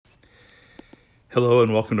Hello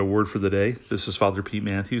and welcome to Word for the Day. This is Father Pete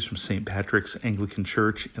Matthews from St. Patrick's Anglican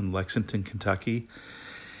Church in Lexington, Kentucky.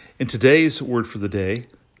 And today's Word for the Day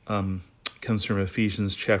comes from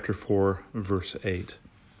Ephesians chapter 4, verse 8.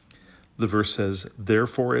 The verse says,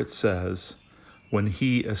 "Therefore it says, when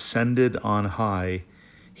he ascended on high,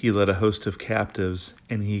 he led a host of captives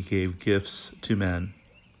and he gave gifts to men."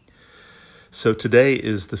 So today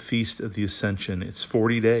is the Feast of the Ascension. It's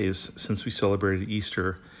 40 days since we celebrated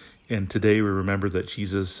Easter. And today we remember that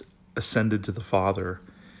Jesus ascended to the Father.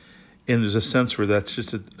 And there's a sense where that's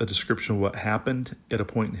just a description of what happened at a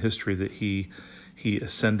point in history, that he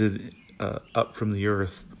ascended up from the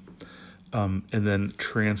earth and then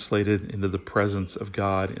translated into the presence of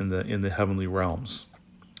God in the heavenly realms.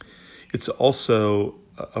 It's also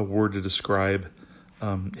a word to describe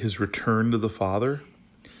his return to the Father,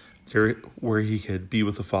 there where he could be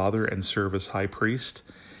with the Father and serve as high priest.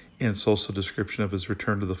 And it's also a description of his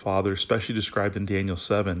return to the Father, especially described in Daniel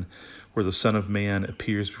 7, where the Son of Man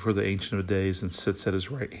appears before the Ancient of Days and sits at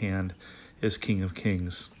his right hand as King of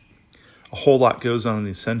Kings. A whole lot goes on in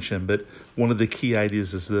the Ascension, but one of the key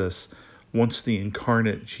ideas is this: once the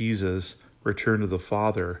incarnate Jesus returned to the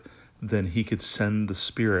Father, then he could send the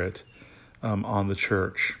Spirit on the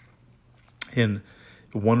church. And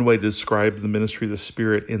one way to describe the ministry of the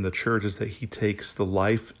Spirit in the church is that he takes the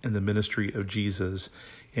life and the ministry of Jesus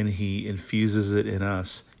and he infuses it in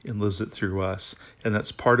us and lives it through us. And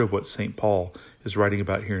that's part of what St. Paul is writing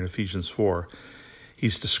about here in Ephesians 4.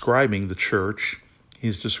 He's describing the church.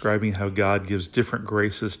 He's describing how God gives different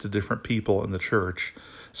graces to different people in the church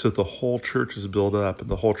so that the whole church is built up and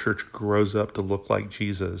the whole church grows up to look like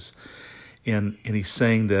Jesus. And he's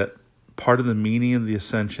saying that part of the meaning of the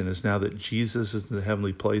Ascension is now that Jesus is in the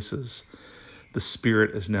heavenly places. The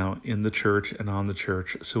Spirit is now in the church and on the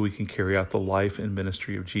church so we can carry out the life and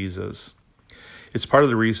ministry of Jesus. It's part of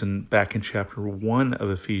the reason back in chapter 1 of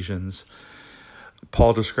Ephesians,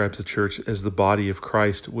 Paul describes the church as the body of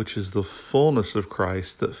Christ, which is the fullness of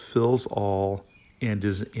Christ that fills all and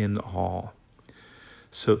is in all.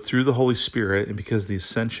 So through the Holy Spirit and because of the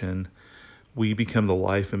Ascension, we become the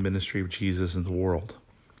life and ministry of Jesus in the world.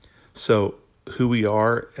 So who we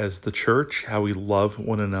are as the church, how we love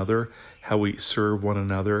one another, how we serve one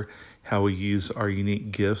another, how we use our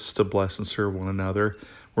unique gifts to bless and serve one another,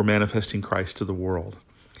 we're manifesting Christ to the world.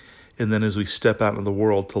 And then as we step out in the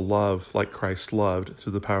world to love like Christ loved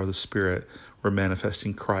through the power of the Spirit, we're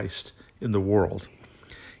manifesting Christ in the world.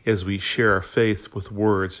 As we share our faith with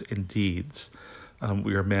words and deeds,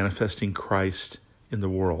 we are manifesting Christ in the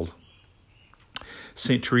world.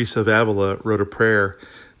 St. Teresa of Avila wrote a prayer,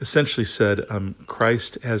 essentially said,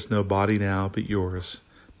 Christ has no body now but yours,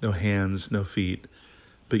 no hands, no feet,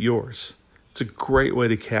 but yours. It's a great way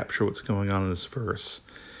to capture what's going on in this verse.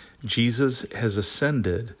 Jesus has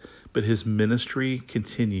ascended, but his ministry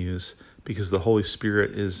continues because the Holy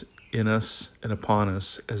Spirit is in us and upon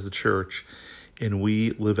us as the church, and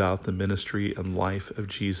we live out the ministry and life of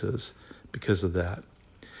Jesus because of that.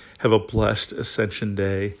 Have a blessed Ascension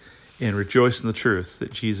Day, and rejoice in the truth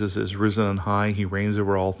that Jesus is risen on high, he reigns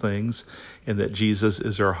over all things, and that Jesus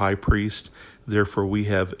is our high priest. Therefore, we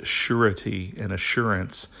have surety and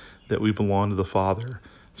assurance that we belong to the Father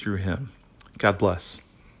through him. God bless.